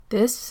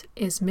This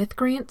is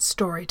Mythgrant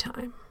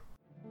Storytime.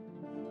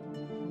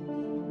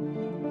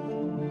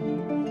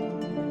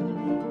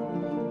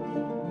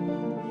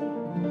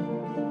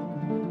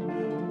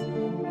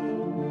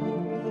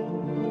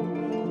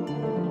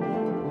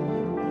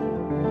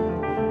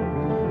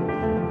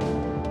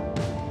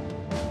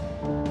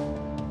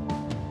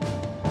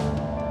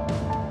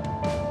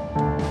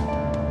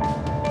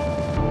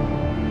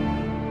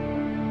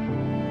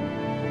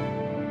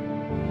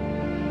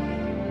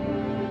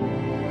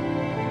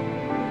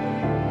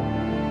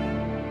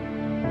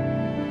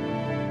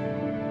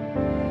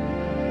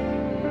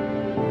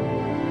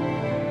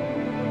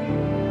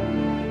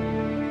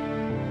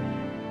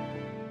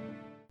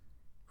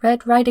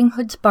 Red Riding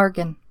Hood's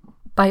Bargain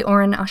by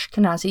Oren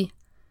Ashkenazi.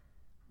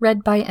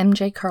 Read by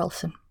M.J.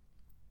 Carlson.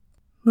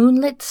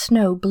 Moonlit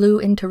snow blew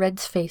into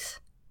Red's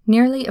face,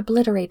 nearly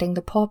obliterating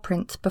the paw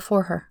prints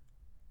before her.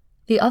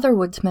 The other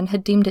woodsmen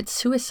had deemed it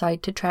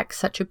suicide to track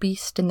such a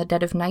beast in the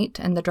dead of night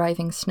and the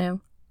driving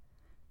snow.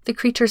 The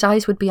creature's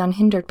eyes would be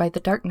unhindered by the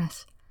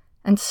darkness,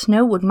 and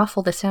snow would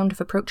muffle the sound of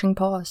approaching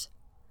paws.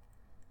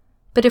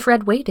 But if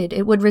Red waited,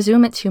 it would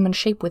resume its human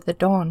shape with the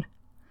dawn.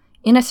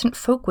 Innocent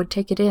folk would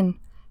take it in,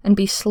 and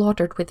be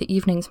slaughtered with the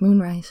evening's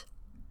moonrise.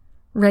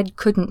 Red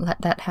couldn't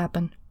let that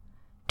happen.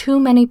 Too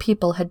many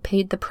people had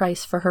paid the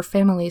price for her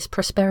family's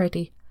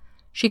prosperity.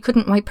 She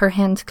couldn't wipe her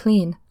hands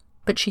clean,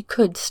 but she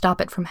could stop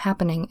it from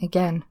happening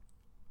again.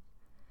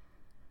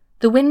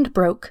 The wind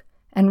broke,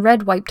 and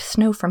Red wiped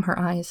snow from her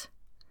eyes.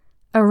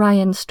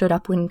 Orion stood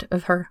upwind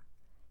of her,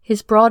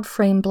 his broad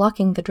frame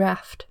blocking the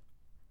draft.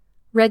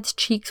 Red's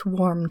cheeks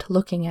warmed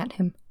looking at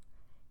him.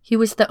 He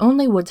was the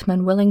only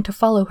woodsman willing to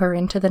follow her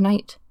into the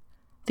night,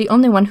 the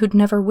only one who'd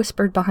never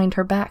whispered behind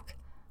her back,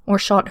 or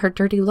shot her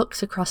dirty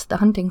looks across the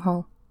hunting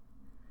hall.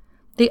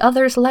 The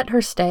others let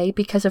her stay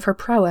because of her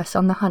prowess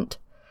on the hunt,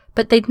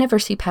 but they'd never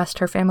see past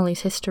her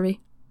family's history.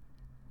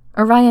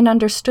 Orion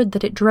understood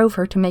that it drove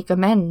her to make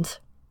amends.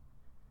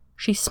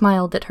 She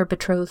smiled at her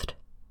betrothed.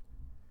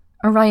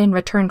 Orion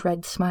returned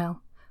Red's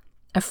smile.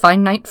 "A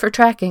fine night for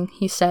tracking,"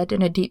 he said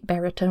in a deep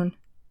baritone.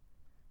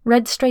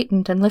 Red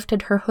straightened and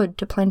lifted her hood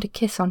to plant a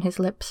kiss on his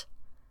lips.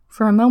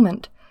 For a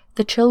moment,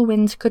 the chill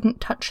winds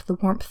couldn't touch the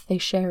warmth they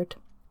shared.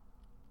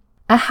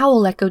 A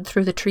howl echoed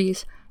through the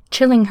trees,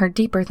 chilling her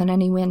deeper than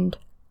any wind.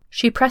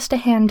 She pressed a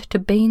hand to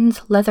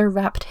Bane's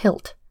leather-wrapped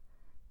hilt.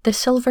 The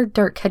silver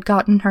dirk had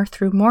gotten her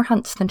through more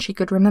hunts than she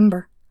could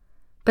remember.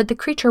 But the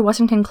creature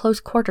wasn't in close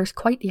quarters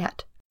quite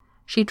yet.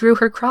 She drew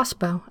her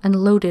crossbow and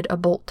loaded a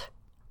bolt.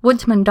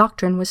 Woodsman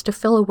doctrine was to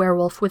fill a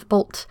werewolf with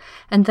bolts,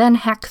 and then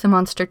hack the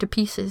monster to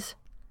pieces.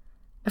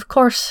 Of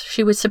course,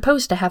 she was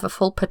supposed to have a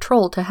full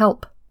patrol to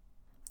help.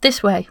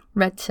 "This way,"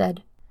 Red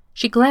said.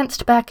 She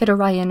glanced back at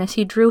Orion as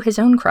he drew his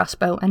own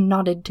crossbow and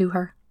nodded to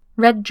her.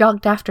 Red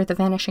jogged after the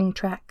vanishing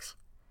tracks.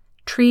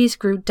 Trees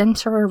grew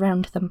denser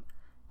around them,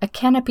 a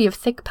canopy of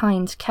thick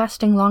pines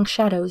casting long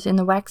shadows in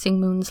the waxing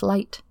moon's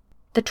light.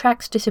 The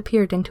tracks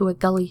disappeared into a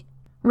gully.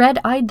 Red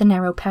eyed the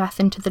narrow path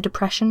into the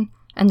depression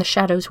and the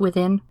shadows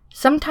within.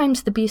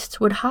 Sometimes the beasts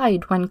would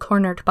hide when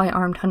cornered by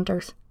armed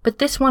hunters, but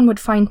this one would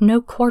find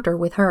no quarter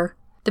with her.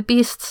 The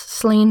beast's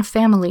slain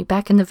family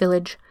back in the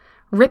village,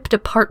 ripped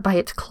apart by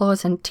its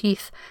claws and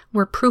teeth,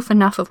 were proof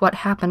enough of what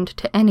happened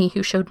to any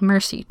who showed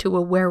mercy to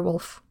a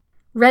werewolf.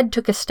 Red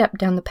took a step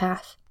down the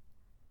path.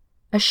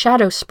 A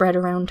shadow spread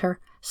around her.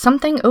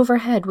 Something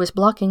overhead was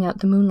blocking out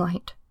the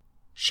moonlight.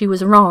 She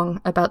was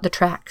wrong about the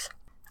tracks.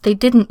 They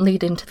didn't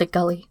lead into the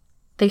gully.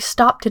 They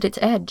stopped at its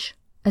edge,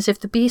 as if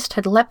the beast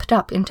had leapt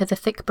up into the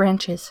thick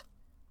branches.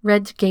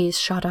 Red's gaze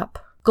shot up.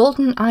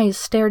 Golden eyes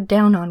stared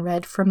down on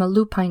Red from a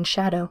lupine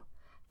shadow.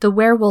 The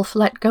werewolf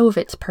let go of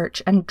its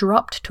perch and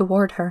dropped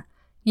toward her,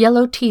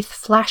 yellow teeth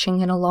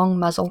flashing in a long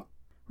muzzle.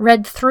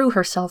 Red threw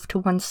herself to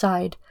one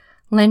side,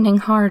 landing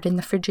hard in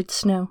the frigid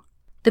snow.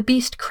 The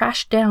beast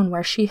crashed down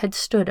where she had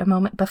stood a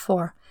moment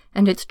before,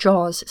 and its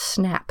jaws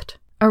snapped.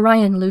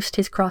 Orion loosed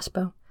his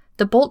crossbow.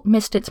 The bolt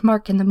missed its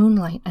mark in the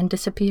moonlight and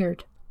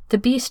disappeared. The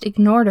beast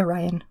ignored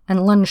Orion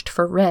and lunged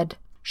for Red.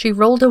 She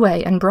rolled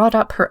away and brought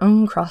up her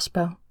own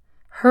crossbow.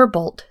 Her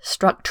bolt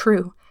struck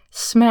true,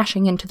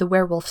 smashing into the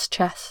werewolf's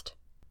chest.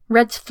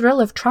 Red's thrill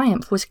of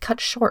triumph was cut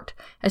short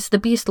as the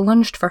beast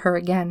lunged for her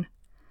again.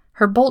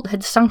 Her bolt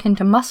had sunk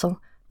into muscle,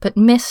 but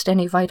missed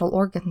any vital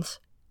organs.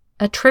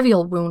 A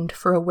trivial wound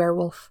for a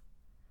werewolf.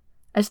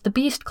 As the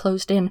beast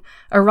closed in,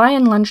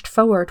 Orion lunged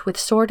forward with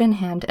sword in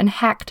hand and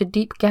hacked a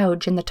deep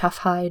gouge in the tough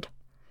hide.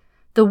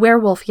 The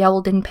werewolf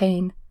yowled in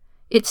pain.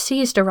 It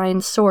seized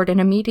Orion's sword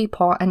in a meaty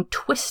paw and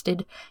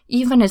twisted,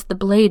 even as the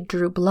blade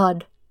drew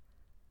blood.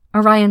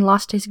 Orion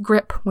lost his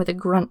grip with a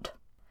grunt.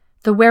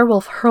 The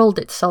werewolf hurled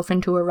itself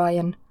into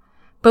Orion.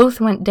 Both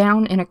went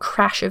down in a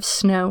crash of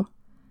snow.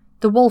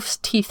 The wolf's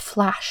teeth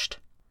flashed.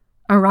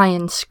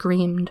 Orion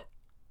screamed.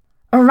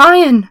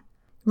 "Orion!"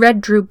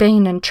 Red drew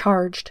Bane and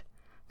charged.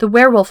 The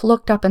werewolf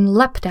looked up and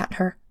leapt at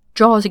her,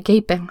 jaws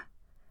gaping.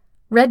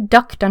 Red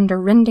ducked under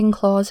rending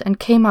claws and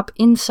came up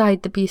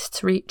inside the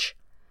beast's reach.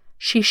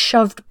 She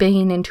shoved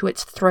Bane into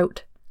its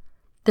throat.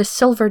 The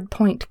silvered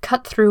point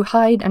cut through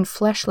hide and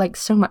flesh like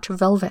so much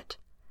velvet.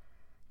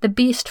 The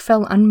beast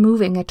fell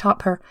unmoving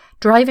atop her,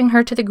 driving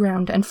her to the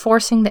ground and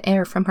forcing the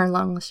air from her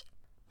lungs.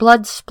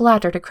 Blood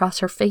splattered across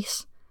her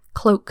face,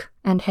 cloak,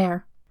 and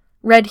hair.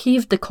 Red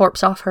heaved the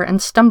corpse off her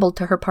and stumbled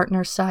to her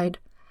partner's side.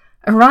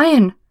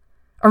 "Orion!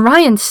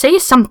 Orion, say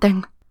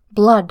something!"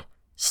 Blood,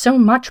 so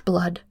much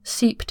blood,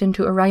 seeped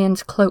into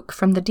Orion's cloak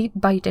from the deep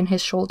bite in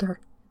his shoulder.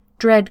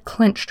 Dread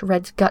clenched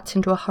Red's guts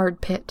into a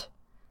hard pit.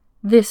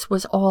 This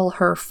was all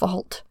her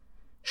fault.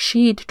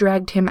 She'd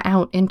dragged him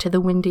out into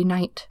the windy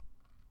night.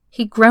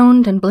 He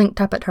groaned and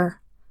blinked up at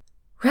her.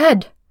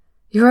 "Red,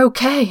 you're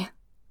okay."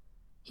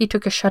 He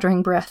took a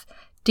shuddering breath,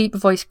 deep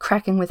voice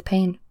cracking with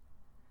pain.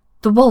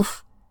 "The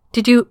wolf,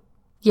 did you—"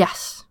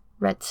 "Yes,"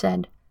 Red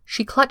said.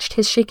 She clutched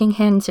his shaking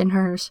hands in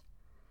hers.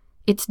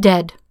 "It's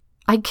dead.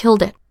 I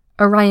killed it."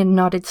 Orion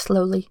nodded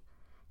slowly.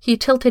 He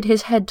tilted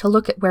his head to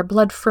look at where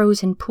blood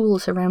froze in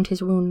pools around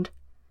his wound.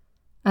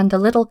 And the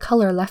little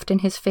color left in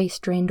his face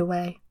drained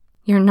away.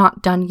 "You're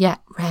not done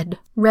yet, Red."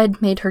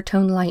 Red made her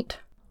tone light.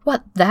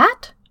 "What,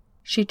 that?"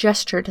 She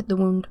gestured at the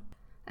wound,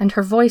 and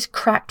her voice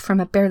cracked from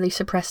a barely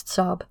suppressed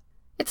sob.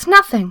 "It's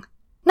nothing.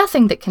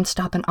 Nothing that can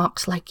stop an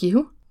ox like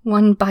you."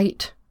 "One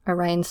bite,"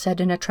 Orion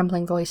said in a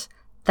trembling voice.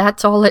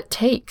 "That's all it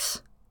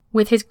takes."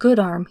 With his good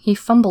arm, he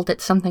fumbled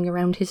at something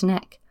around his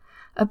neck,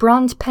 a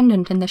bronze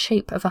pendant in the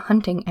shape of a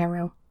hunting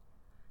arrow.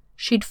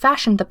 She'd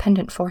fashioned the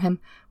pendant for him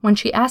when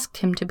she asked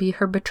him to be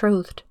her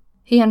betrothed.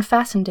 He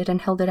unfastened it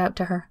and held it out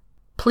to her.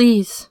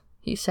 "Please,"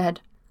 he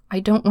said. "I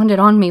don't want it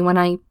on me when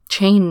I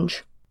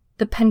change."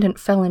 The pendant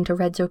fell into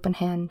Red's open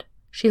hand.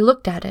 She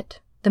looked at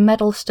it, the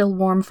metal still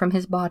warm from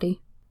his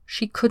body.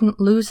 She couldn't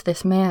lose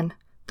this man,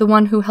 the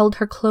one who held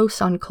her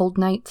close on cold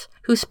nights,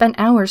 who spent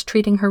hours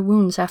treating her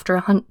wounds after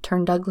a hunt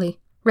turned ugly.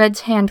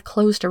 Red's hand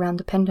closed around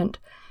the pendant,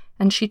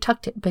 and she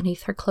tucked it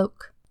beneath her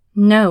cloak.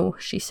 "No,"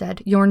 she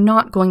said, "you're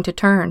not going to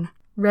turn."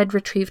 Red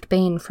retrieved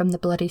Bane from the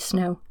bloody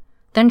snow.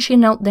 Then she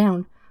knelt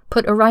down,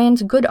 put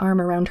Orion's good arm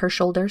around her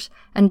shoulders,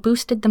 and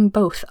boosted them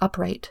both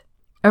upright.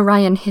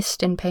 Orion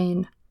hissed in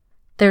pain.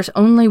 "There's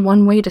only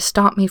one way to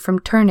stop me from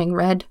turning,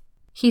 Red."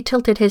 He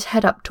tilted his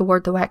head up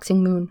toward the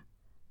waxing moon.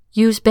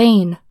 "Use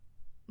Bane.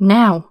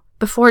 Now,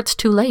 before it's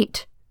too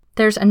late."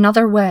 "There's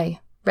another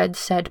way," Red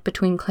said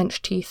between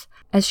clenched teeth,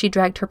 as she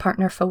dragged her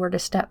partner forward a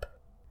step.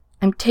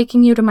 "I'm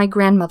taking you to my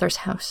grandmother's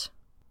house."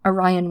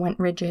 Orion went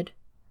rigid.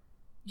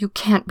 "You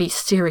can't be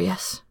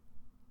serious."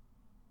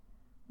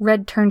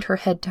 Red turned her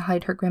head to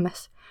hide her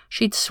grimace.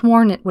 She'd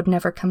sworn it would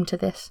never come to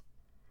this.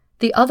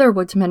 The other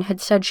woodsman had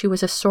said she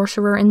was a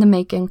sorcerer in the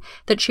making,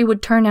 that she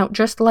would turn out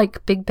just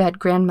like Big Bad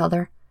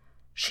Grandmother.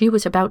 She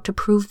was about to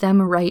prove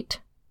them right.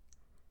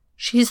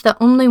 "She's the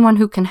only one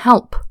who can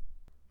help."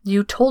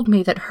 "You told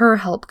me that her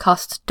help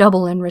costs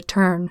double in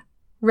return."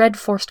 Red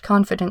forced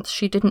confidence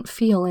she didn't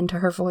feel into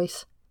her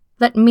voice.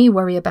 "Let me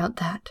worry about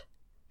that."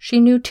 She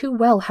knew too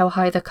well how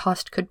high the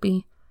cost could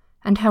be,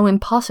 and how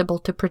impossible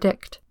to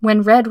predict.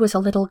 When Red was a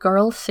little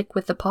girl sick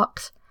with the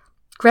pox,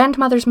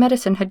 Grandmother's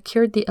medicine had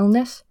cured the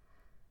illness,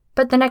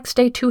 but the next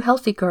day 2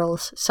 healthy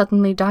girls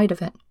suddenly died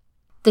of it.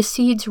 The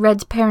seeds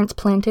Red's parents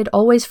planted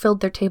always filled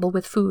their table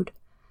with food,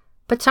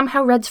 but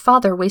somehow Red's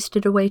father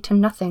wasted away to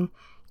nothing,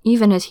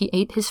 even as he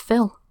ate his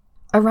fill.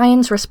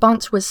 Orion's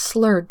response was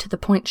slurred to the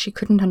point she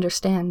couldn't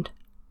understand.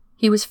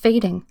 He was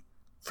fading.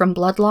 From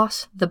blood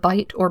loss, the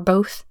bite, or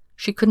both,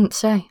 she couldn't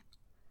say.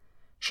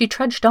 She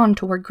trudged on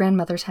toward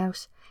Grandmother's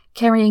house,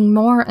 carrying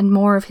more and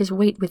more of his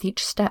weight with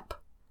each step.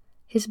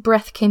 His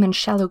breath came in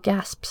shallow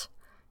gasps,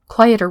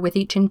 quieter with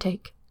each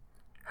intake.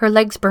 Her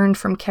legs burned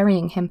from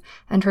carrying him,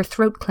 and her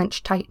throat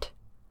clenched tight.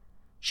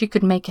 She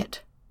could make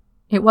it.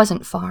 It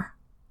wasn't far.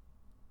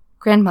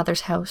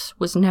 Grandmother's house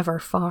was never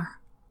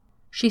far.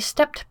 She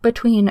stepped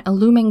between a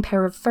looming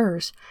pair of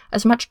firs,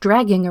 as much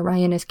dragging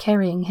Orion as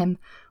carrying him,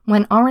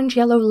 when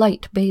orange-yellow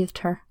light bathed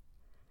her.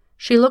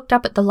 She looked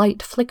up at the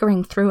light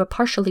flickering through a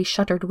partially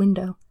shuttered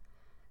window.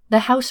 The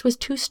house was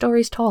 2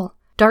 stories tall,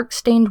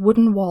 dark-stained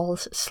wooden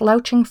walls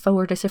slouching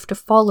forward as if to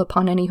fall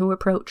upon any who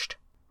approached.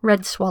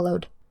 Red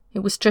swallowed. It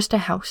was just a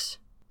house.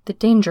 The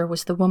danger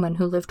was the woman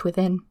who lived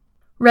within.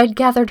 Red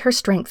gathered her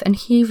strength and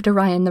heaved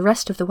Orion the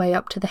rest of the way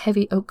up to the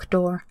heavy oak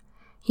door.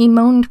 He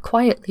moaned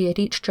quietly at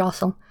each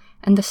jostle,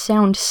 and the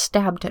sound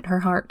stabbed at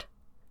her heart.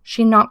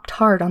 She knocked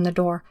hard on the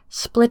door,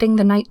 splitting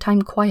the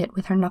nighttime quiet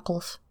with her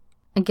knuckles.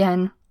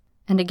 Again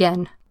and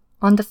again.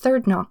 On the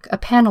 3rd knock, a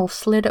panel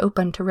slid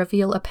open to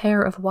reveal a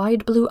pair of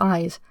wide blue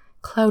eyes,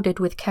 clouded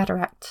with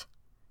cataracts.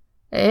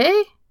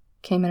 "Eh?"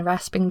 came a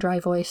rasping, dry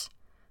voice.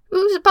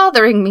 "Who's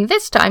bothering me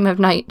this time of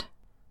night?"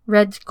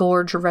 Red's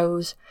gorge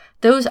rose.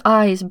 Those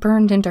eyes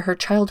burned into her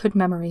childhood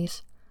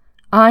memories.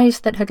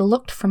 Eyes that had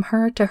looked from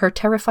her to her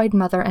terrified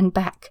mother and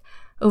back,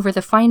 over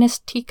the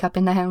finest teacup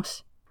in the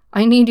house.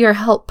 "I need your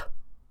help,"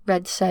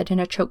 Red said in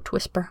a choked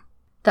whisper.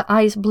 The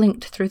eyes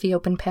blinked through the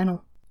open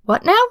panel.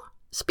 "What now?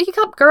 Speak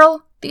up,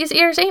 girl. These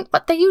ears ain't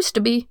what they used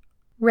to be."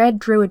 Red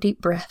drew a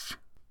deep breath.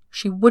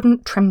 She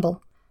wouldn't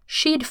tremble.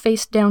 She'd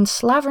faced down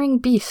slavering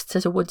beasts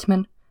as a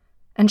woodsman,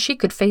 and she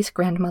could face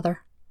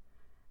Grandmother.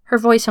 Her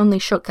voice only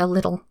shook a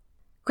little.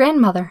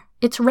 "Grandmother,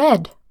 it's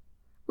Red."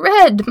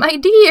 "Red, my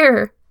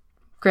dear,"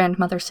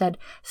 Grandmother said.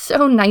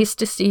 "So nice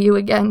to see you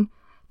again.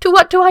 To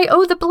what do I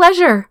owe the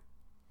pleasure?"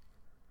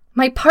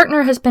 "My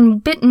partner has been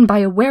bitten by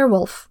a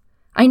werewolf.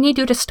 I need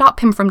you to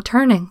stop him from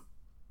turning."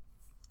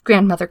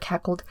 Grandmother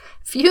cackled.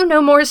 "Few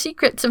know more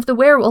secrets of the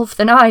werewolf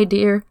than I,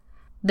 dear."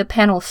 The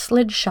panel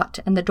slid shut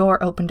and the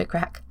door opened a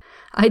crack.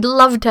 "I'd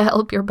love to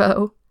help your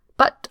beau,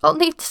 but I'll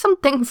need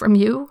something from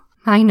you."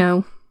 "I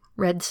know,"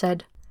 Red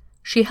said.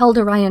 She held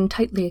Orion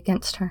tightly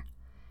against her.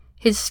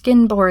 His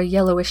skin bore a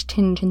yellowish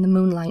tinge in the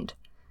moonlight.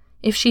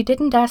 If she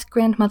didn't ask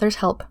Grandmother's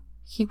help,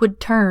 he would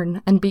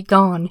turn and be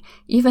gone,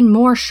 even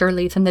more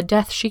surely than the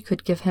death she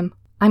could give him.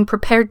 "I'm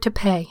prepared to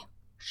pay,"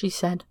 she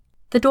said.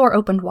 The door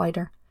opened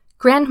wider.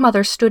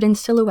 Grandmother stood in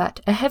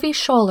silhouette, a heavy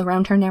shawl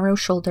around her narrow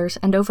shoulders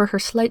and over her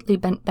slightly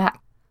bent back.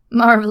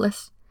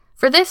 "Marvelous.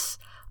 For this,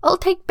 I'll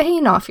take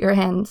Bane off your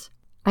hands.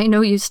 I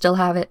know you still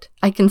have it.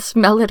 I can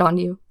smell it on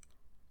you."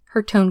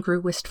 Her tone grew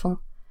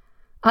wistful.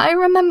 "I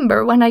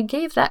remember when I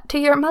gave that to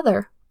your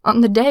mother,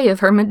 on the day of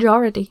her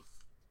majority.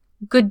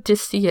 Good to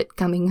see it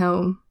coming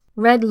home."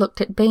 Red looked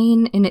at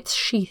Bane in its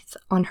sheath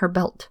on her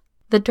belt.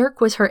 The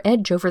dirk was her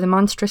edge over the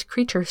monstrous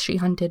creatures she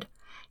hunted,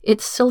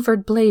 its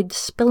silvered blades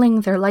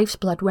spilling their life's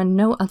blood when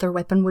no other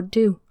weapon would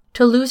do.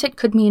 To lose it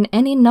could mean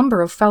any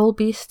number of foul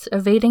beasts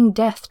evading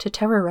death to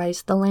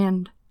terrorize the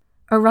land.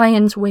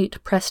 Orion's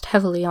weight pressed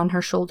heavily on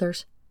her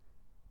shoulders.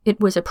 It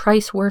was a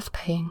price worth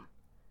paying.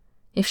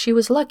 If she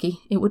was lucky,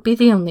 it would be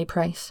the only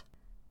price.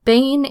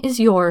 "Bane is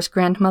yours,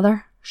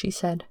 Grandmother," she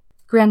said.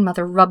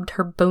 Grandmother rubbed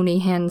her bony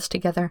hands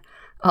together.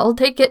 "I'll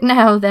take it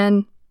now,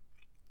 then."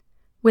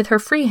 With her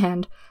free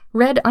hand,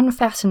 Red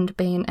unfastened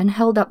Bane and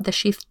held up the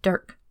sheathed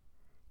dirk.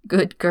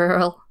 "Good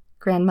girl,"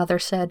 Grandmother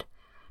said.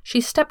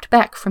 She stepped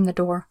back from the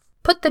door.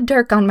 "Put the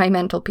dirk on my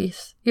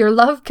mantelpiece. Your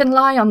love can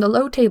lie on the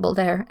low table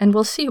there, and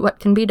we'll see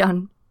what can be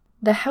done."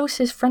 The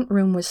house's front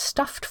room was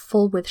stuffed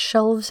full with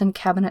shelves and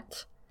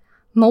cabinets.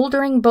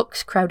 Mouldering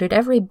books crowded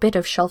every bit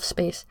of shelf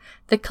space,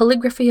 the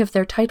calligraphy of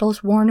their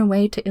titles worn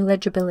away to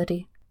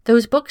illegibility.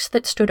 Those books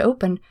that stood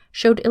open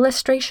showed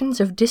illustrations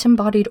of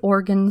disembodied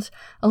organs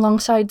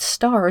alongside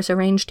stars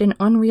arranged in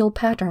unreal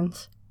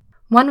patterns.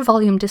 One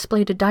volume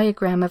displayed a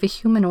diagram of a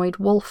humanoid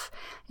wolf,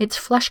 its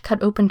flesh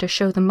cut open to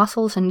show the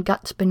muscles and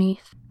guts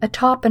beneath.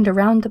 Atop and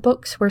around the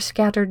books were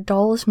scattered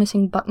dolls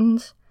missing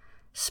buttons,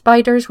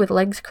 spiders with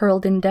legs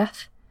curled in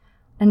death,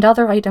 and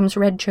other items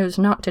Red chose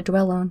not to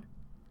dwell on.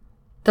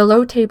 The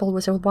low table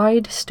was a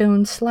wide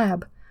stone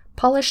slab,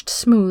 polished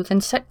smooth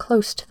and set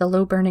close to the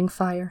low-burning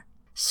fire.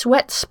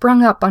 Sweat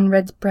sprung up on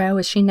Red's brow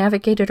as she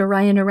navigated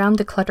Orion around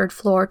the cluttered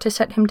floor to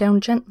set him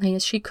down gently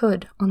as she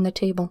could on the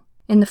table.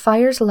 In the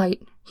fire's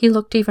light, he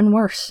looked even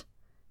worse,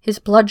 his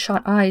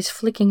bloodshot eyes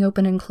flicking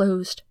open and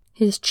closed,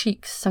 his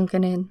cheeks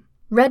sunken in.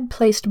 Red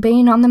placed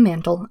Bane on the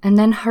mantel and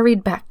then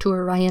hurried back to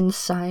Orion's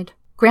side.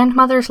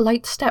 Grandmother's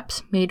light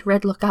steps made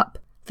Red look up.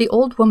 The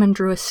old woman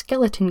drew a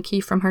skeleton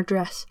key from her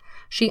dress.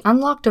 She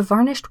unlocked a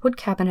varnished wood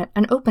cabinet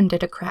and opened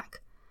it a crack,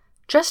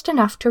 just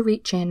enough to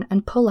reach in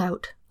and pull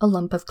out a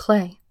lump of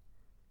clay.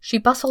 She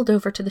bustled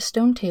over to the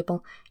stone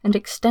table and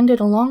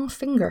extended a long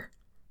finger,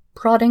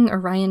 prodding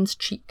Orion's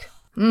cheek.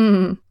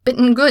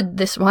 Bitten good,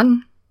 this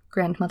one,"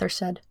 Grandmother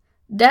said.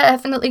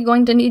 "Definitely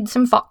going to need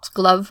some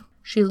foxglove."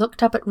 She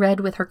looked up at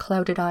Red with her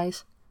clouded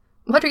eyes.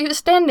 "What are you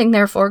standing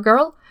there for,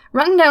 girl?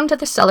 Run down to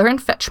the cellar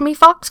and fetch me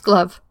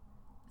foxglove.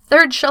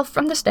 3rd shelf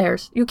from the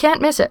stairs. You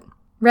can't miss it."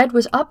 Red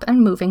was up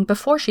and moving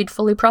before she'd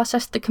fully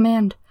processed the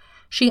command.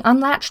 She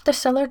unlatched the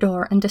cellar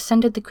door and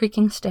descended the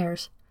creaking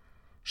stairs.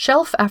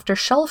 Shelf after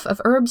shelf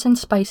of herbs and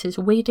spices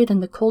waited in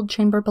the cold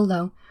chamber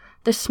below,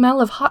 the smell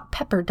of hot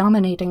pepper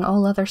dominating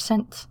all other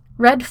scents.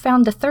 Red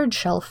found the 3rd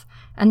shelf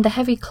and the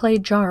heavy clay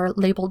jar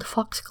labeled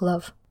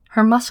foxglove.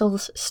 Her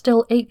muscles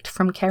still ached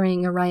from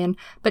carrying Orion,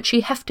 but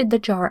she hefted the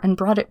jar and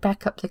brought it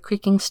back up the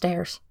creaking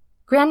stairs.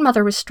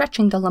 Grandmother was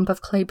stretching the lump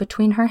of clay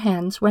between her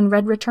hands when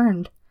Red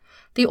returned.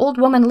 The old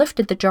woman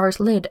lifted the jar's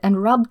lid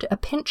and rubbed a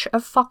pinch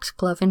of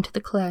foxglove into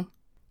the clay.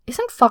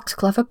 "Isn't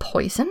foxglove a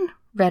poison?"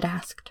 Red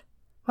asked.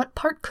 "What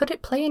part could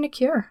it play in a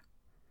cure?"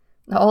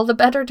 "All the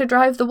better to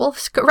drive the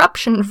wolf's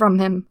corruption from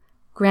him."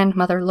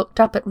 Grandmother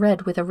looked up at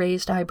Red with a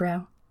raised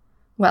eyebrow.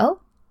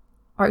 "Well,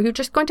 are you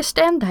just going to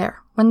stand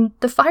there when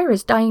the fire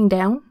is dying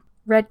down?"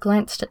 Red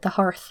glanced at the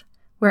hearth,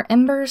 where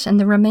embers and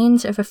the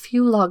remains of a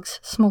few logs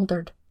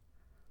smoldered.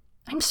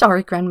 "I'm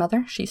sorry,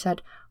 Grandmother," she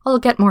said. "I'll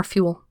get more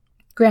fuel."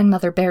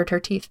 Grandmother bared her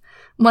teeth.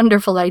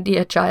 "Wonderful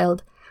idea,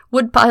 child.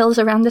 Wood piles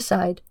around the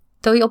side.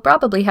 Though you'll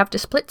probably have to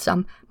split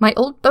some. My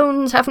old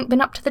bones haven't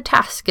been up to the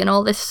task in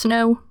all this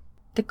snow."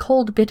 The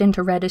cold bit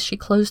into Red as she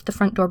closed the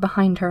front door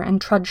behind her and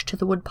trudged to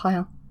the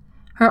woodpile.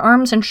 Her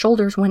arms and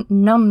shoulders went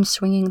numb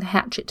swinging the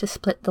hatchet to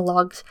split the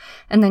logs,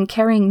 and then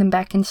carrying them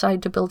back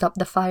inside to build up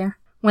the fire.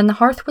 When the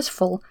hearth was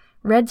full,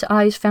 Red's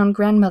eyes found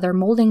Grandmother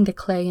molding the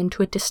clay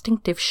into a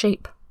distinctive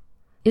shape.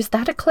 "Is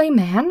that a clay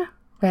man?"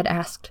 Red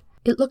asked.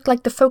 It looked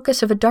like the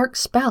focus of a dark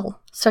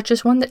spell, such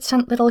as one that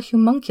sent little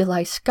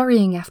homunculi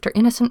scurrying after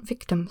innocent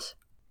victims.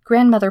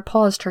 Grandmother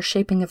paused her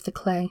shaping of the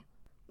clay.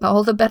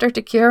 All the better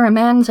to cure a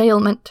man's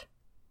ailment.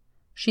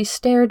 She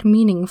stared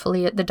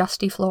meaningfully at the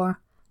dusty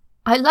floor.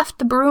 I left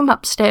the broom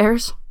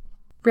upstairs.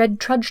 Red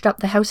trudged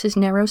up the house's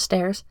narrow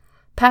stairs,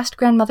 past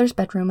Grandmother's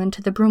bedroom and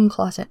to the broom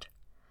closet.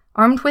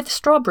 Armed with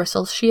straw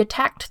bristles, she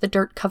attacked the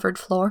dirt-covered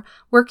floor,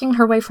 working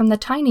her way from the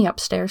tiny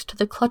upstairs to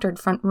the cluttered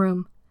front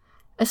room.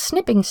 A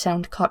snipping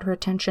sound caught her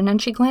attention,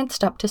 and she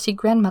glanced up to see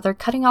Grandmother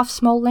cutting off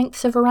small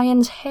lengths of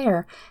Orion's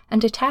hair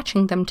and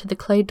attaching them to the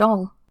clay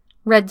doll.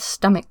 Red's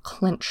stomach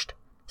clenched.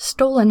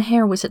 Stolen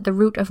hair was at the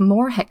root of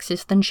more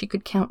hexes than she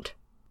could count.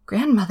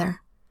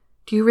 Grandmother,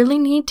 do you really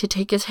need to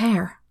take his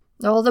hair?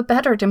 All the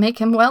better to make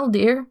him well,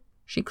 dear.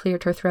 She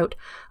cleared her throat.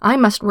 I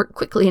must work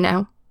quickly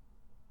now.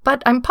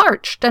 But I'm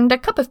parched, and a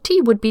cup of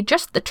tea would be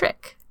just the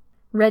trick.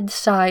 Red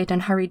sighed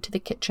and hurried to the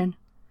kitchen.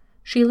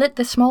 She lit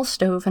the small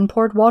stove and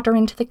poured water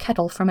into the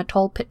kettle from a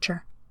tall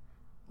pitcher.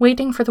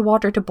 Waiting for the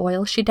water to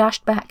boil, she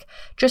dashed back,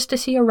 just to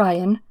see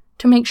Orion,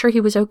 to make sure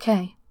he was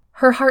okay.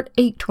 Her heart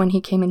ached when he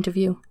came into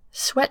view,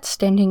 sweat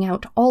standing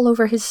out all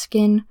over his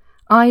skin,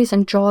 eyes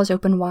and jaws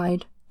open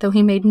wide, though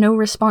he made no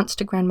response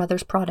to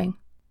Grandmother's prodding.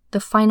 The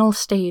final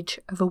stage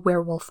of a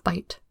werewolf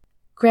bite.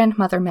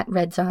 Grandmother met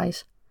Red's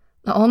eyes.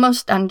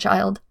 Almost done,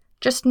 child.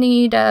 Just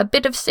need a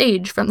bit of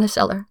sage from the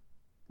cellar.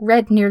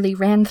 Red nearly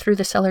ran through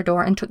the cellar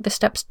door and took the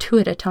steps 2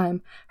 at a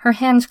time. Her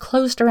hands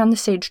closed around the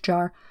sage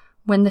jar,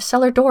 when the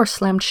cellar door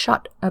slammed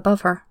shut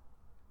above her.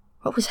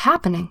 What was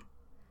happening?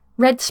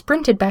 Red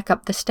sprinted back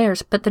up the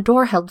stairs, but the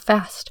door held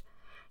fast.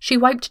 She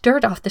wiped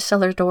dirt off the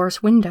cellar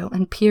door's window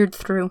and peered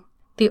through.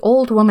 The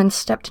old woman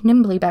stepped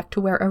nimbly back to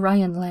where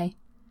Orion lay.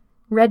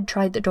 Red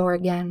tried the door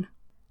again.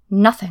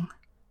 Nothing.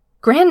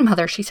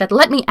 Grandmother, she said,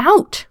 let me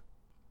out!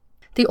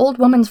 The old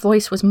woman's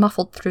voice was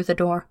muffled through the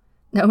door.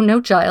 No, no,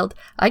 child,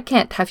 I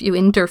can't have you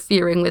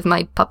interfering with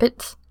my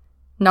puppets.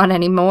 Not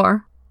any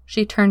more.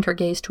 She turned her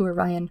gaze to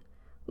Orion.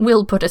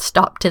 We'll put a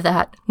stop to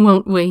that,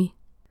 won't we?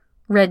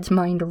 Red's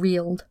mind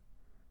reeled.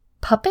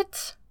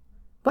 Puppets?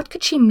 What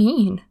could she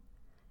mean?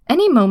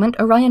 Any moment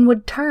Orion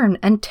would turn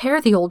and tear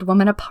the old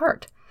woman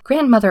apart.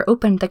 Grandmother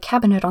opened the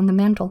cabinet on the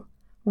mantel.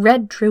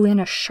 Red drew in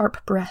a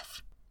sharp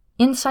breath.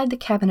 Inside the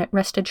cabinet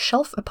rested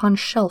shelf upon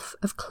shelf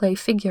of clay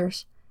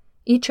figures,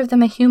 each of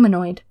them a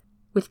humanoid,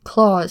 with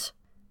claws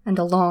and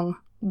a long,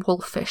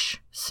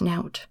 wolfish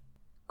snout.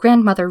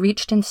 Grandmother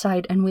reached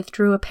inside and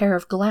withdrew a pair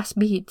of glass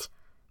beads,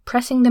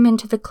 pressing them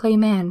into the clay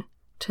man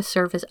to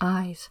serve as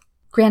eyes.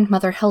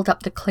 Grandmother held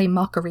up the clay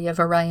mockery of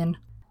Orion.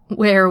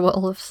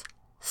 Werewolves.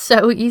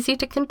 So easy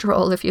to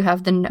control if you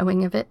have the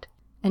knowing of it.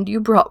 And you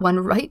brought one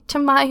right to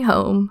my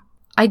home.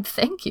 I'd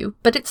thank you,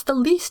 but it's the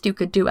least you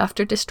could do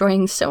after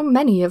destroying so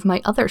many of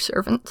my other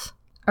servants.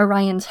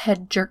 Orion's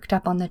head jerked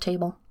up on the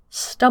table.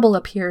 Stubble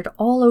appeared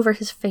all over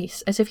his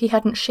face as if he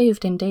hadn't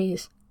shaved in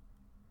days.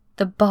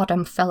 The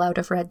bottom fell out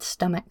of Red's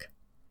stomach.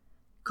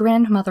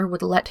 Grandmother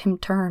would let him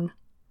turn.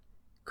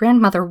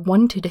 Grandmother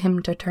wanted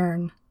him to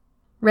turn.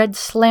 Red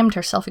slammed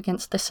herself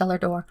against the cellar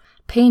door.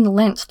 Pain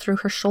lanced through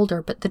her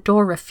shoulder, but the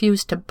door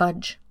refused to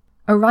budge.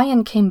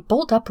 Orion came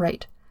bolt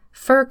upright,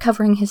 fur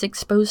covering his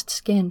exposed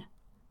skin.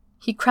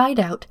 He cried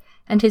out,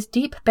 and his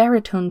deep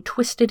baritone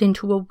twisted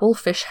into a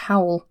wolfish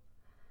howl.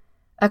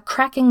 A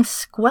cracking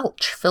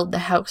squelch filled the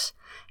house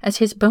as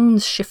his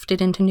bones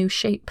shifted into new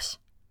shapes.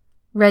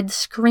 Red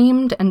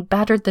screamed and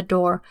battered the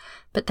door,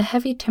 but the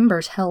heavy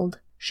timbers held.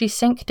 She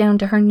sank down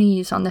to her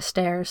knees on the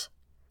stairs.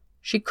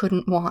 She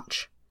couldn't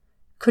watch.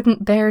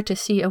 Couldn't bear to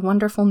see a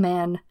wonderful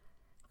man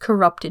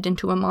corrupted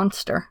into a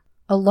monster.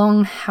 A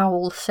long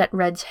howl set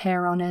Red's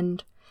hair on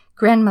end.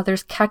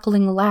 Grandmother's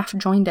cackling laugh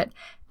joined it,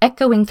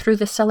 echoing through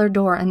the cellar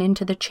door and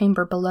into the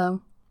chamber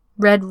below.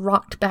 Red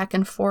rocked back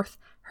and forth,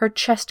 her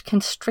chest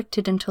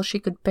constricted until she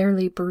could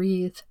barely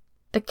breathe.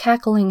 The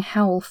cackling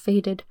howl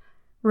faded,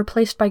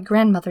 replaced by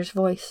Grandmother's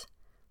voice.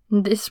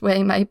 This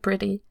way, my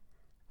pretty.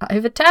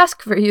 I've a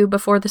task for you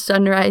before the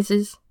sun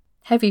rises.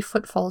 Heavy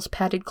footfalls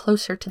padded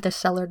closer to the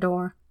cellar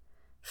door.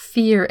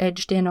 Fear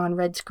edged in on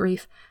Red's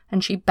grief,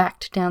 and she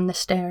backed down the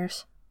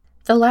stairs.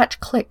 The latch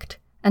clicked,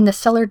 and the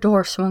cellar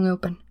door swung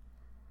open.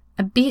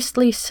 A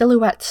beastly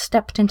silhouette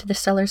stepped into the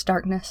cellar's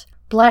darkness,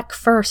 black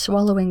fur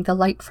swallowing the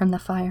light from the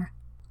fire.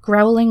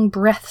 Growling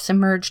breaths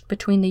emerged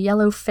between the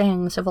yellow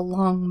fangs of a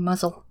long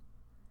muzzle.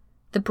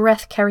 The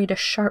breath carried a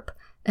sharp,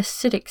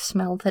 acidic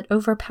smell that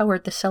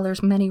overpowered the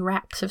cellar's many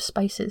racks of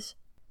spices.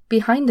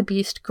 Behind the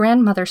beast,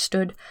 Grandmother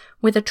stood,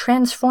 with a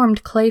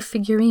transformed clay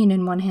figurine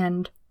in one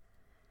hand.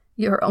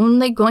 You're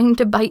only going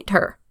to bite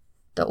her,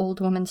 the old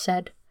woman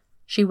said.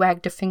 She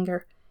wagged a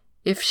finger.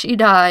 If she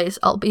dies,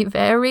 I'll be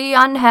very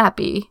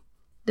unhappy.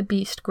 The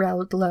beast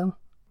growled low.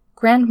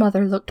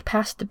 Grandmother looked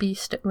past the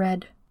beast at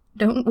Red.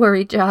 Don't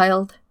worry,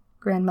 child,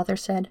 Grandmother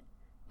said.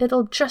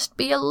 It'll just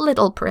be a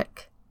little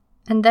prick.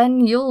 And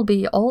then you'll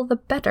be all the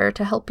better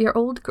to help your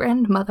old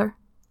grandmother.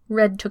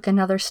 Red took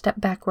another step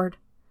backward,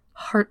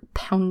 heart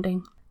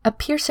pounding. A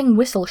piercing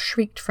whistle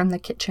shrieked from the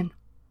kitchen.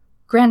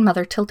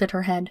 Grandmother tilted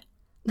her head.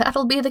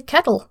 That'll be the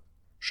kettle.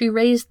 She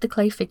raised the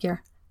clay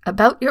figure.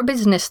 About your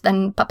business,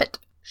 then, puppet.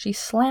 She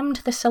slammed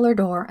the cellar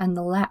door and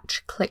the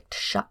latch clicked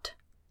shut.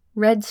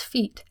 Red's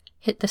feet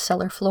hit the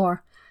cellar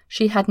floor.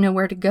 She had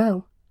nowhere to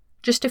go.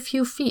 Just a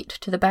few feet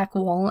to the back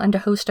wall and a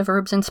host of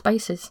herbs and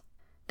spices.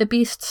 The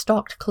beast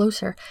stalked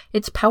closer,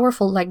 its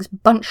powerful legs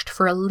bunched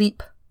for a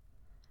leap.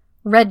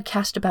 Red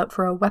cast about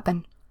for a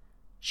weapon.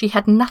 She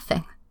had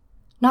nothing,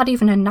 not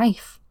even a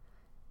knife,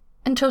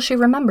 until she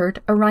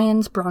remembered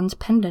Orion's bronze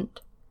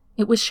pendant.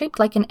 It was shaped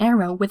like an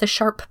arrow with a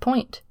sharp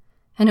point,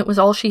 and it was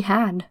all she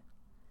had.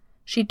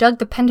 She dug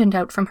the pendant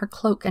out from her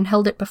cloak and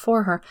held it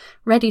before her,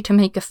 ready to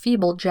make a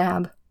feeble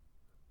jab.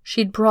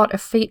 She'd brought a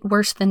fate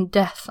worse than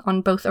death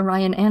on both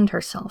Orion and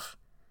herself,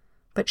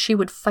 but she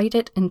would fight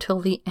it until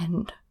the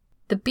end.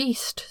 The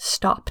beast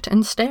stopped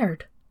and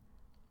stared.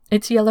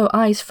 Its yellow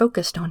eyes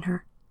focused on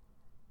her.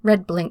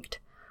 Red blinked.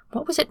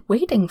 What was it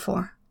waiting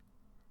for?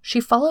 She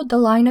followed the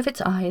line of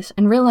its eyes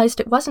and realized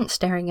it wasn't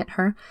staring at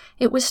her,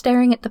 it was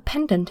staring at the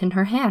pendant in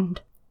her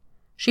hand.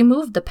 She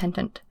moved the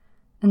pendant,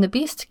 and the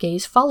beast's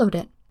gaze followed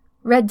it.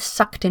 Red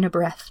sucked in a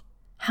breath.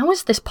 How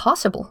is this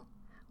possible?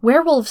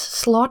 Werewolves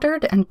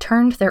slaughtered and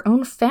turned their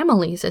own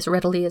families as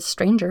readily as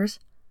strangers.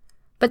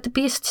 But the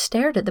beast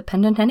stared at the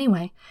pendant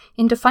anyway,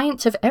 in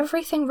defiance of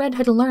everything Red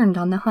had learned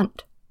on the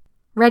hunt.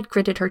 Red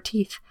gritted her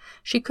teeth.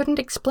 She couldn't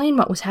explain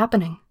what was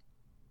happening,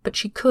 but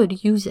she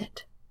could use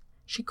it.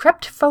 She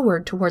crept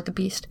forward toward the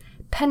beast,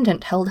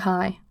 pendant held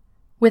high.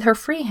 With her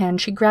free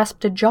hand she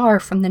grasped a jar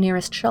from the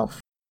nearest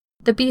shelf.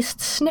 The beast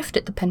sniffed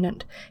at the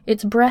pendant,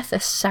 its breath a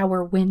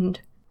sour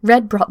wind.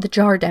 Red brought the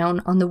jar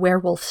down on the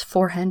werewolf's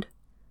forehead.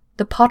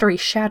 The pottery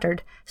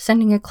shattered,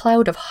 sending a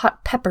cloud of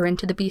hot pepper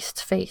into the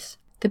beast's face.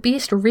 The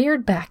beast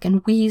reared back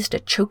and wheezed a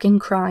choking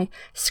cry,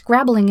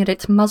 scrabbling at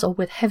its muzzle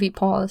with heavy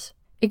paws.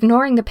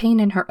 Ignoring the pain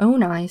in her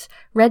own eyes,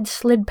 Red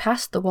slid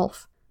past the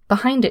wolf.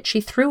 Behind it,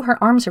 she threw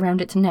her arms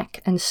around its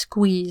neck and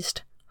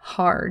squeezed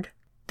hard.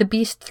 The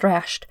beast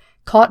thrashed,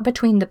 caught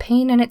between the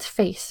pain in its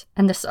face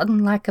and the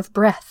sudden lack of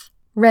breath.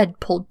 Red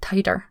pulled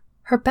tighter.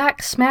 Her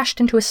back smashed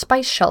into a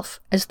spice shelf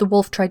as the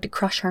wolf tried to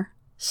crush her.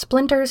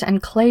 Splinters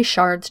and clay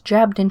shards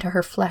jabbed into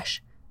her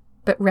flesh,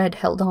 but Red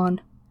held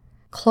on.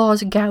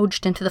 Claws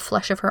gouged into the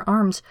flesh of her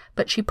arms,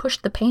 but she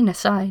pushed the pain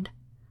aside.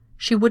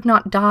 She would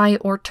not die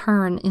or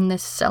turn in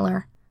this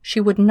cellar.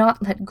 She would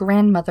not let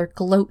grandmother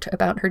gloat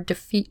about her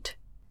defeat.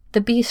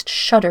 The beast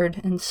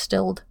shuddered and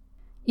stilled.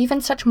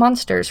 Even such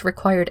monsters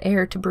required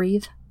air to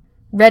breathe.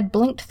 Red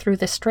blinked through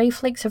the stray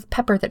flakes of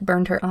pepper that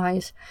burned her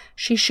eyes.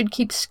 She should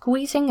keep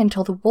squeezing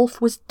until the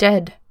wolf was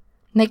dead.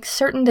 Make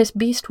certain this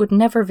beast would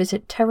never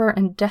visit terror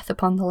and death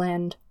upon the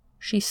land.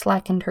 She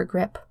slackened her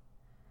grip.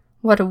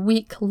 What a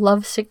weak,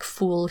 lovesick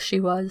fool she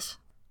was.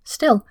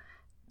 Still,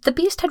 the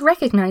beast had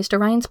recognized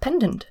Orion's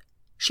pendant.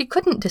 She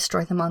couldn't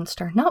destroy the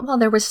monster, not while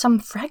there was some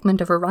fragment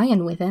of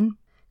Orion within.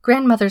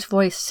 Grandmother's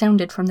voice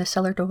sounded from the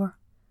cellar door.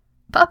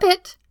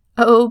 "Puppet!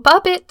 Oh,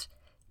 Puppet!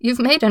 You've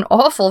made an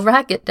awful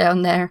racket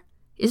down there.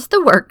 Is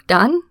the work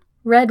done?"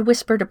 Red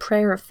whispered a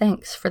prayer of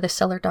thanks for the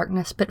cellar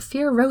darkness, but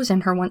fear rose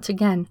in her once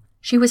again.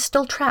 She was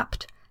still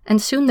trapped,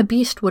 and soon the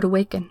beast would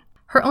awaken.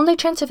 Her only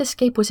chance of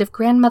escape was if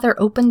grandmother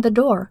opened the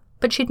door,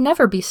 but she'd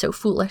never be so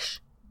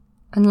foolish.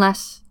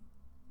 Unless...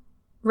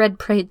 Red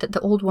prayed that the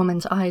old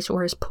woman's eyes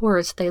were as poor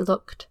as they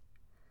looked.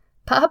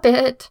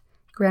 "Puppet,"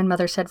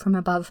 grandmother said from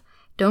above,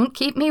 "don't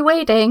keep me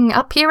waiting.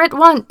 Up here at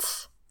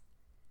once."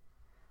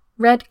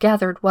 Red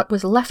gathered what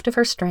was left of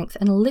her strength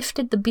and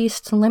lifted the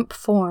beast's limp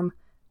form,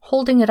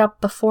 holding it up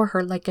before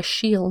her like a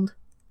shield.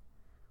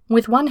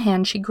 With one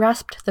hand she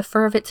grasped the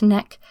fur of its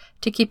neck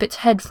to keep its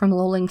head from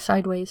lolling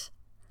sideways.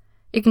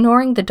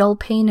 Ignoring the dull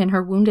pain in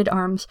her wounded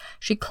arms,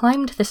 she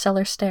climbed the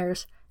cellar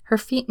stairs, her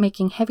feet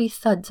making heavy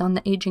thuds on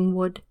the aging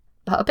wood.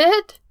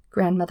 "Puppet,"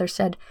 grandmother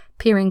said,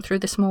 peering through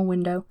the small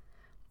window.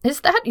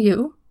 "Is that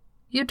you?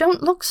 You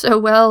don't look so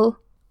well."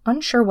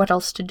 Unsure what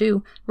else to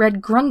do,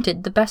 Red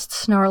grunted the best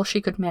snarl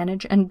she could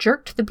manage and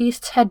jerked the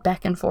beast's head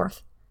back and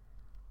forth.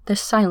 The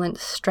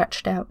silence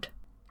stretched out.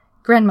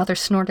 Grandmother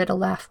snorted a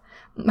laugh.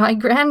 "My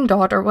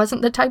granddaughter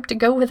wasn't the type to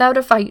go without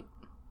a fight.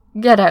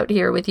 Get out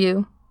here with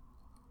you."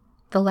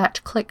 The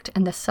latch clicked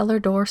and the cellar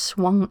door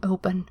swung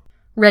open.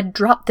 Red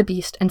dropped the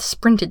beast and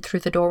sprinted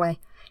through the doorway.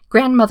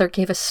 Grandmother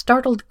gave a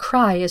startled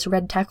cry as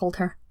Red tackled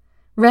her.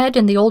 Red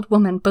and the old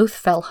woman both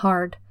fell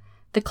hard.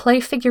 The clay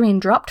figurine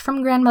dropped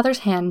from grandmother's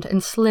hand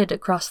and slid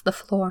across the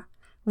floor.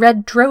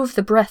 Red drove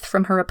the breath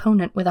from her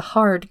opponent with a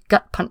hard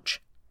gut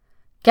punch.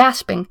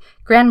 Gasping,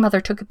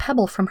 grandmother took a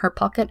pebble from her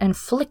pocket and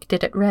flicked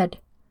it at Red.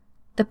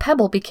 The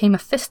pebble became a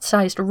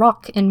fist-sized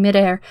rock in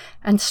midair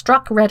and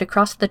struck Red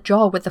across the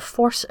jaw with the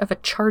force of a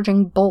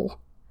charging bull.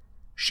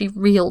 She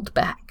reeled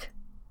back.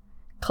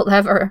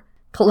 "Clever,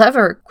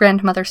 clever,"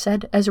 grandmother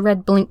said as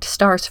Red blinked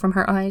stars from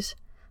her eyes.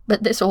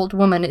 "But this old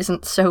woman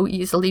isn't so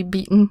easily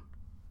beaten."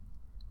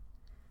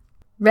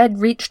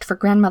 Red reached for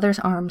grandmother's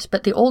arms,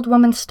 but the old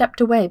woman stepped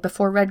away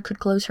before Red could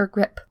close her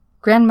grip.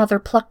 Grandmother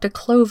plucked a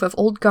clove of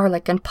old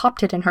garlic and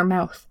popped it in her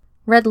mouth.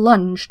 Red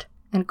lunged,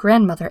 and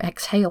grandmother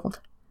exhaled.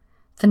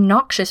 The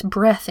noxious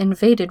breath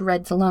invaded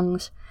Red's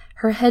lungs.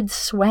 Her head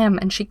swam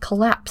and she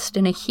collapsed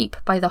in a heap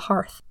by the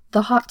hearth.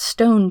 The hot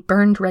stone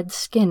burned Red's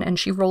skin and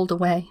she rolled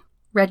away.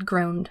 Red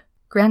groaned.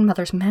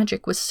 Grandmother's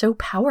magic was so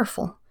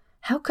powerful.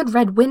 How could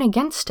Red win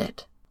against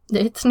it?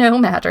 "It's no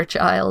matter,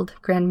 child,"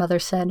 Grandmother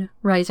said,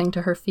 rising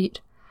to her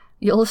feet.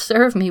 "You'll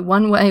serve me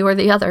one way or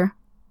the other."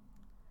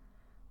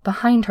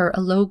 Behind her,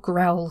 a low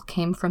growl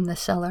came from the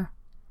cellar.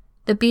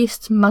 The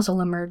beast's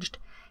muzzle emerged,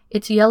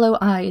 its yellow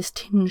eyes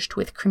tinged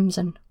with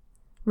crimson.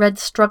 Red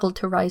struggled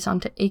to rise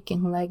onto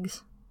aching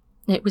legs.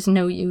 It was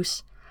no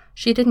use.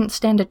 She didn't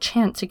stand a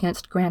chance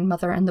against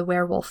Grandmother and the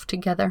werewolf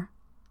together.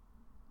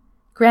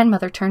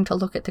 Grandmother turned to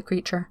look at the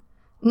creature.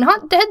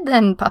 "Not dead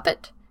then,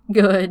 puppet?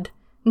 Good.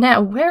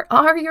 Now where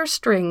are your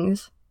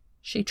strings?"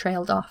 She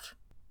trailed off.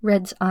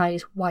 Red's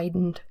eyes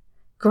widened.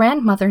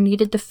 Grandmother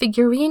needed the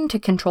figurine to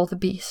control the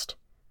beast.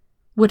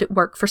 Would it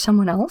work for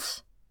someone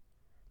else?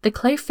 The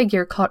clay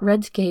figure caught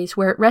Red's gaze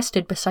where it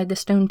rested beside the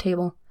stone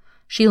table.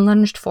 She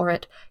lunged for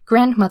it,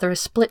 Grandmother a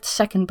split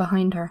second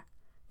behind her.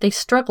 They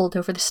struggled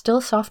over the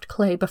still soft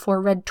clay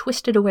before Red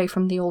twisted away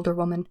from the older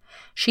woman.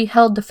 She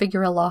held the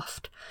figure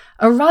aloft.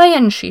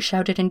 "Orion!" she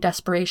shouted in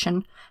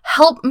desperation.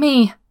 "Help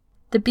me!"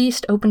 The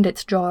beast opened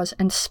its jaws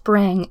and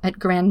sprang at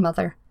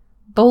Grandmother,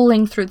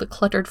 bowling through the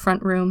cluttered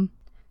front room.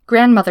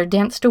 Grandmother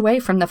danced away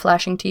from the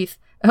flashing teeth.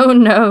 "Oh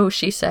no,"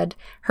 she said,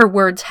 her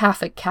words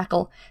half a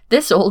cackle.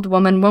 "This old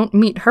woman won't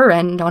meet her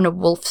end on a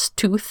wolf's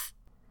tooth."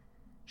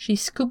 She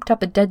scooped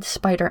up a dead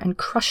spider and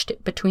crushed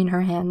it between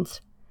her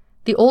hands.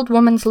 The old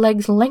woman's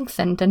legs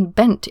lengthened and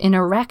bent in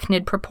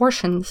arachnid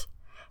proportions.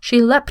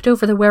 She leapt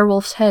over the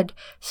werewolf's head,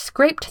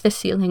 scraped the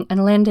ceiling,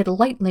 and landed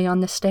lightly on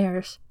the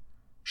stairs.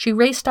 She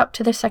raced up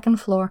to the second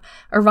floor,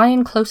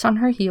 Orion close on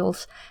her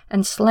heels,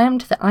 and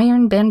slammed the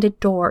iron-banded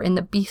door in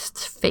the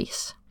beast's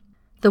face.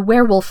 The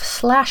werewolf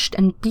slashed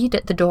and beat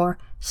at the door,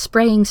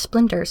 spraying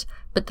splinters,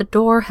 but the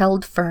door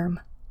held firm.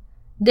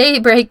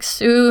 "Daybreak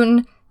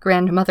soon,"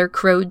 Grandmother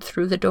crowed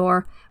through the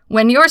door.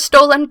 "When your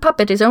stolen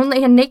puppet is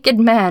only a naked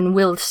man,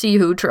 we'll see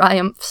who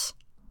triumphs."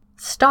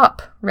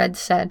 "Stop," Red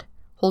said,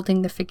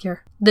 holding the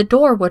figure. The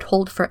door would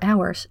hold for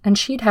hours, and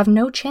she'd have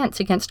no chance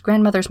against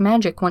Grandmother's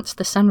magic once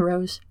the sun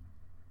rose.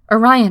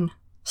 "Orion,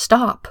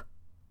 stop."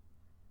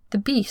 The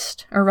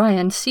beast,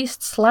 Orion,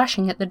 ceased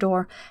slashing at the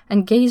door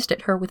and gazed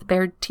at her with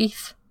bared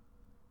teeth.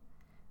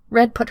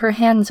 Red put her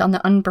hands on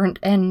the unburnt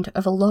end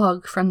of a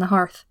log from the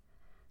hearth.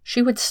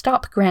 She would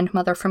stop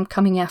Grandmother from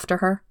coming after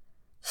her.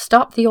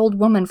 Stop the old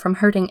woman from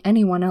hurting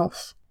anyone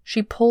else.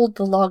 She pulled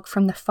the log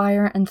from the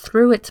fire and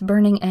threw its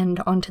burning end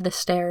onto the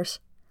stairs.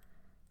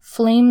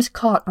 Flames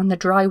caught on the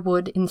dry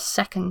wood in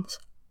seconds.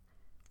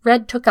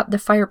 Red took up the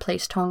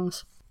fireplace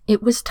tongs.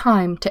 It was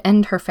time to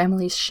end her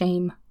family's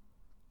shame.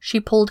 She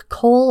pulled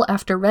coal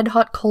after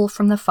red-hot coal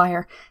from the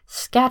fire,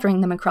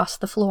 scattering them across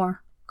the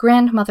floor.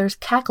 Grandmother's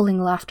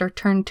cackling laughter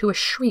turned to a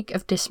shriek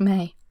of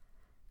dismay.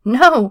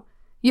 "No,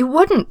 you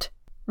wouldn't!"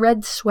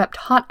 Red swept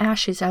hot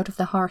ashes out of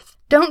the hearth.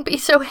 "Don't be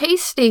so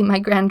hasty, my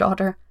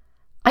granddaughter.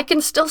 I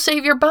can still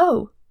save your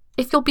bow,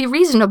 if you'll be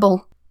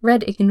reasonable."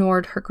 Red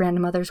ignored her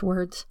grandmother's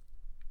words.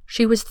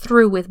 She was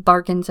through with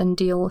bargains and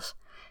deals.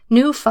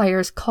 New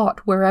fires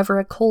caught wherever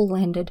a coal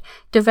landed,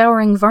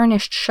 devouring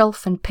varnished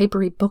shelf and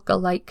papery book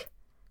alike.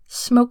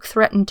 Smoke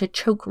threatened to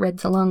choke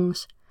Red's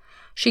lungs.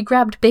 She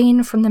grabbed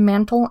Bane from the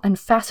mantel and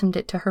fastened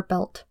it to her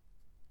belt.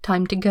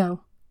 Time to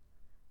go.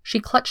 She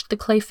clutched the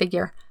clay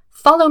figure.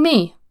 "Follow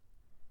me!"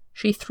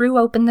 She threw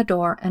open the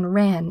door and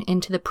ran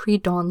into the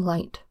pre-dawn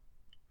light.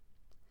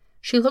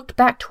 She looked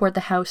back toward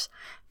the house,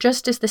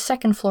 just as the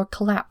second floor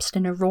collapsed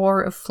in a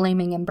roar of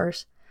flaming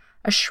embers.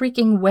 A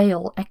shrieking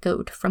wail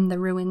echoed from the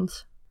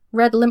ruins.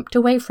 Red limped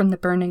away from the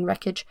burning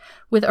wreckage,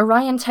 with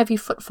Orion's heavy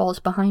footfalls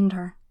behind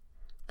her.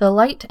 The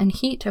light and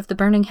heat of the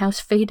burning house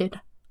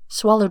faded,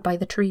 swallowed by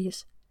the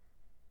trees.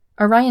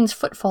 Orion's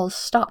footfalls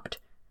stopped,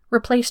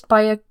 replaced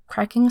by a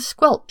cracking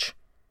squelch,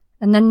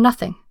 and then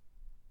nothing.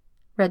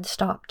 Red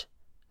stopped.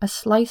 A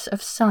slice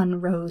of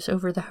sun rose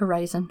over the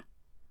horizon.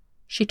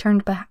 She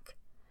turned back.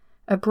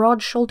 A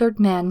broad-shouldered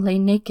man lay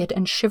naked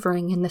and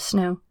shivering in the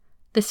snow,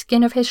 the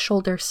skin of his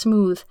shoulder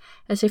smooth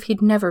as if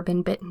he'd never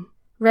been bitten.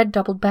 Red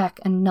doubled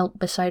back and knelt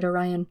beside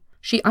Orion.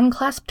 She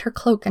unclasped her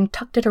cloak and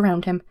tucked it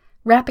around him,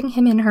 wrapping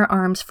him in her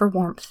arms for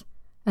warmth,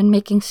 and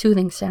making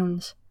soothing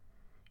sounds.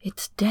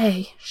 "It's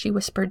day," she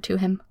whispered to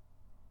him.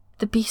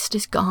 "The beast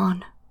is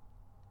gone."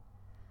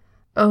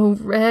 "Oh,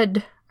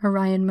 Red,"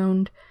 Orion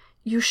moaned,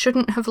 "you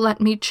shouldn't have let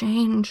me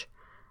change.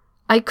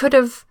 I could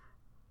have—"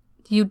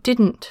 "You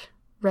didn't,"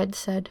 Red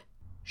said.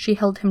 She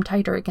held him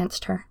tighter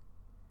against her.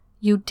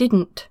 "You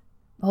didn't.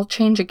 I'll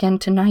change again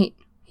tonight,"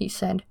 he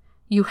said.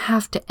 "You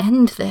have to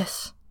end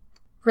this."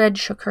 Red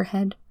shook her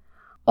head.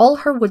 All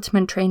her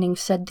woodsman training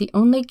said the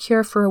only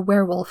cure for a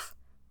werewolf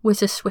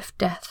was a swift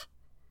death,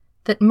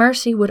 that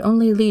mercy would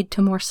only lead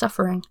to more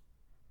suffering.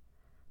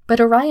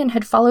 But Orion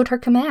had followed her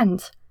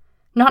commands,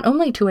 not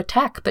only to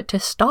attack, but to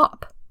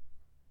stop.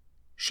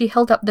 She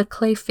held up the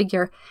clay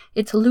figure,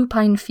 its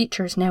lupine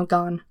features now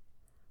gone.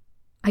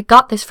 "I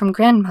got this from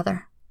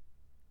Grandmother."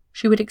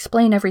 She would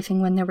explain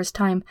everything when there was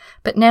time,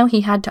 but now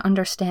he had to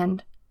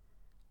understand.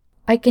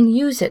 I can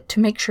use it to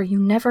make sure you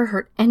never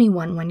hurt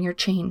anyone when you're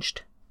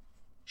changed.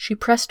 She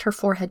pressed her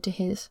forehead to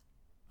his.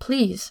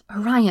 Please,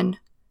 Orion,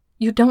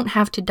 you don't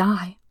have to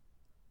die.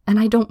 And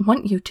I don't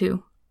want you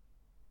to.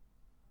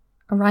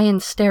 Orion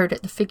stared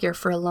at the figure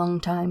for a long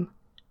time.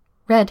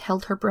 Red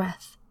held her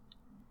breath.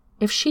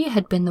 If she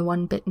had been the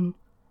one bitten,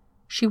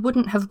 she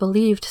wouldn't have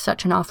believed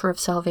such an offer of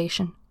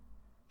salvation.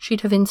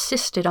 She'd have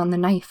insisted on the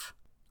knife.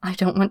 I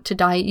don't want to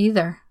die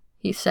either,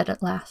 he said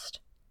at last.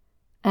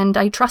 And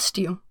I trust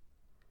you.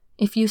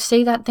 If you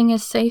say that thing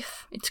is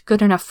safe, it's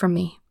good enough for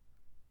me.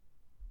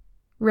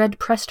 Red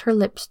pressed her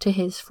lips to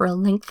his for a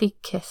lengthy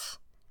kiss.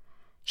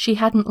 She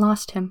hadn't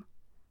lost him.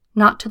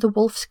 Not to the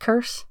wolf's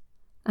curse,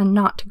 and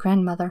not to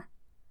grandmother.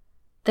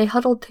 They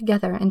huddled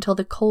together until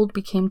the cold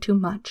became too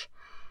much,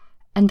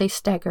 and they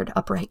staggered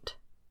upright.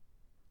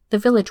 The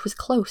village was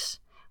close,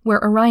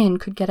 where Orion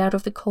could get out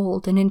of the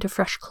cold and into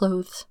fresh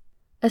clothes.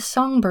 A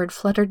songbird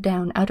fluttered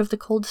down out of the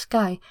cold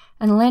sky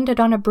and landed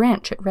on a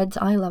branch at Red's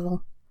eye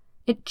level.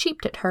 It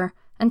cheeped at her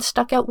and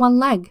stuck out one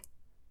leg,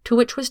 to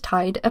which was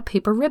tied a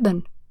paper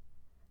ribbon.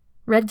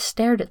 Red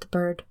stared at the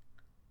bird,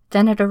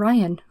 then at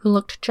Orion, who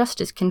looked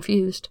just as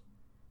confused.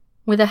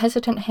 With a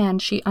hesitant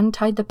hand, she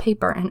untied the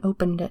paper and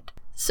opened it.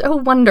 So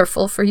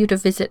wonderful for you to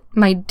visit,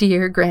 my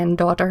dear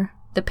granddaughter,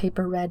 the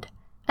paper read,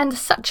 and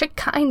such a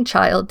kind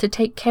child to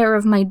take care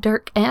of my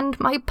dirk and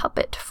my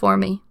puppet for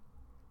me.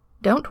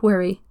 Don't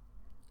worry.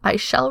 I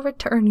shall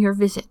return your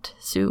visit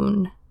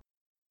soon.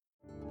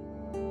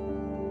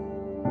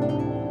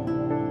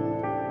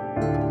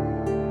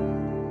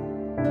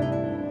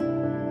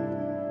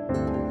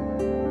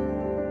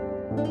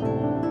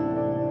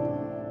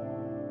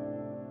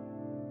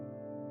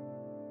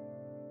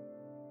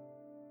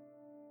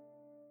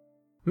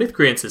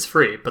 Mythgriants is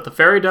free, but the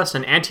fairy dust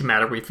and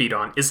antimatter we feed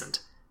on isn't.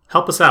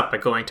 Help us out by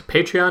going to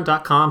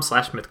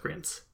patreon.com/mythgriants.